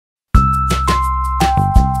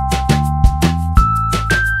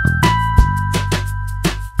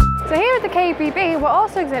UPB, we're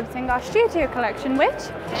also exhibiting our studio collection, which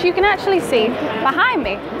you can actually see behind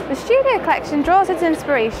me. The studio collection draws its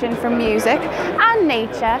inspiration from music and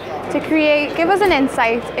nature to give us an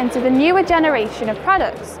insight into the newer generation of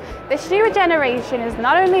products. This newer generation is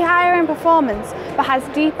not only higher in performance, but has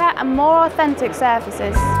deeper and more authentic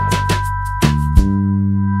surfaces.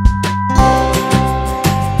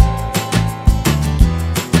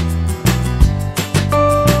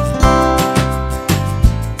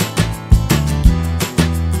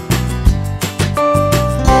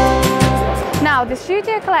 Now, the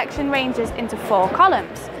studio collection ranges into 4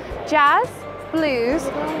 columns: jazz, blues,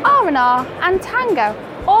 R&R and tango,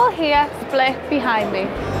 all here split behind me.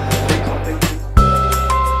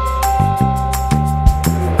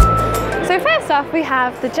 So first off, we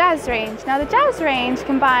have the jazz range. Now, the jazz range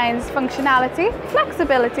combines functionality,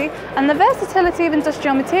 flexibility and the versatility of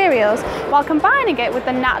industrial materials while combining it with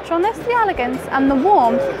the naturalness, the elegance and the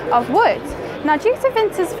warmth of wood. Now, due to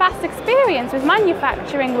Finsa's vast experience with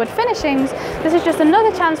manufacturing wood finishings, this is just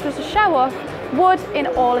another chance for us to show off wood in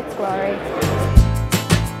all its glory.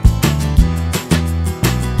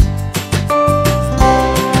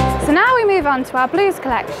 So now we move on to our blues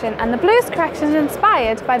collection, and the blues collection is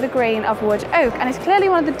inspired by the grain of wood oak and is clearly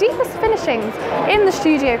one of the deepest finishings in the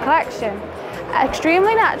studio collection.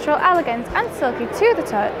 Extremely natural, elegant and silky to the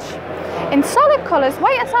touch. In solid colours,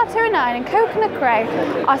 white SR209 and coconut grey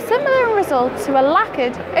are similar in result to a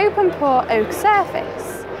lacquered open pore oak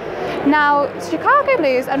surface. Now, Chicago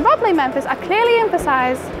blues and Robley Memphis are clearly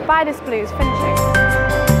emphasised by this blues finishing.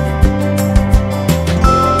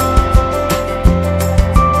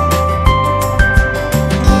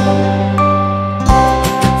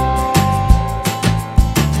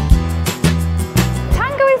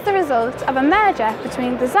 Of a merger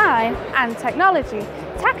between design and technology.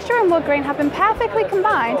 Texture and wood grain have been perfectly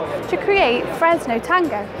combined to create Fresno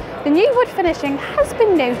Tango. The new wood finishing has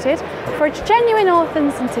been noted for its genuine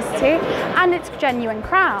authenticity and its genuine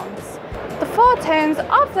crowns. The 4 tones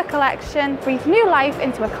of the collection breathe new life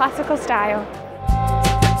into a classical style.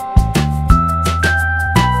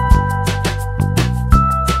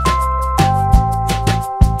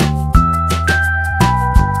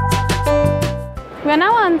 We are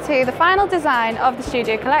now on to the final design of the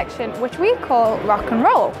studio collection, which we call rock and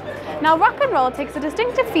roll. Now, rock and roll takes the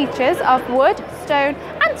distinctive features of wood, stone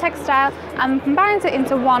and textile and combines it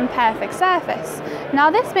into one perfect surface. Now,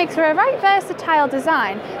 this makes for a very versatile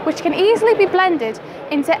design which can easily be blended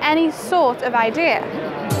into any sort of idea.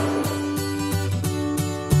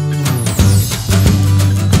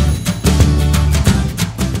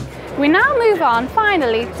 We now move on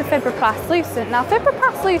finally to Fibraplast Lucent. Now,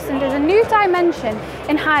 Fibraplast Lucent is a new dimension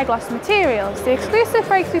in high gloss materials. The exclusive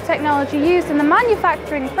breakthrough technology used in the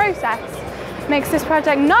manufacturing process makes this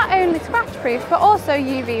project not only scratch proof but also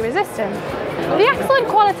UV resistant. The excellent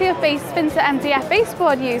quality of base Finsa MDF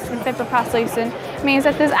baseboard used in Fibraplast Lucent means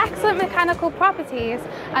that there's excellent mechanical properties,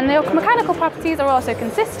 and the mechanical properties are also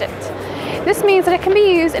consistent. This means that it can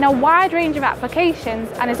be used in a wide range of applications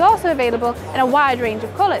and is also available in a wide range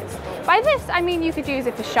of colours. By this, I mean you could use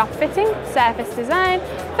it for shop fitting, surface design,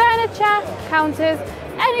 furniture, counters,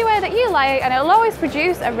 anywhere that you like, and it'll always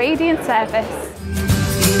produce a radiant surface.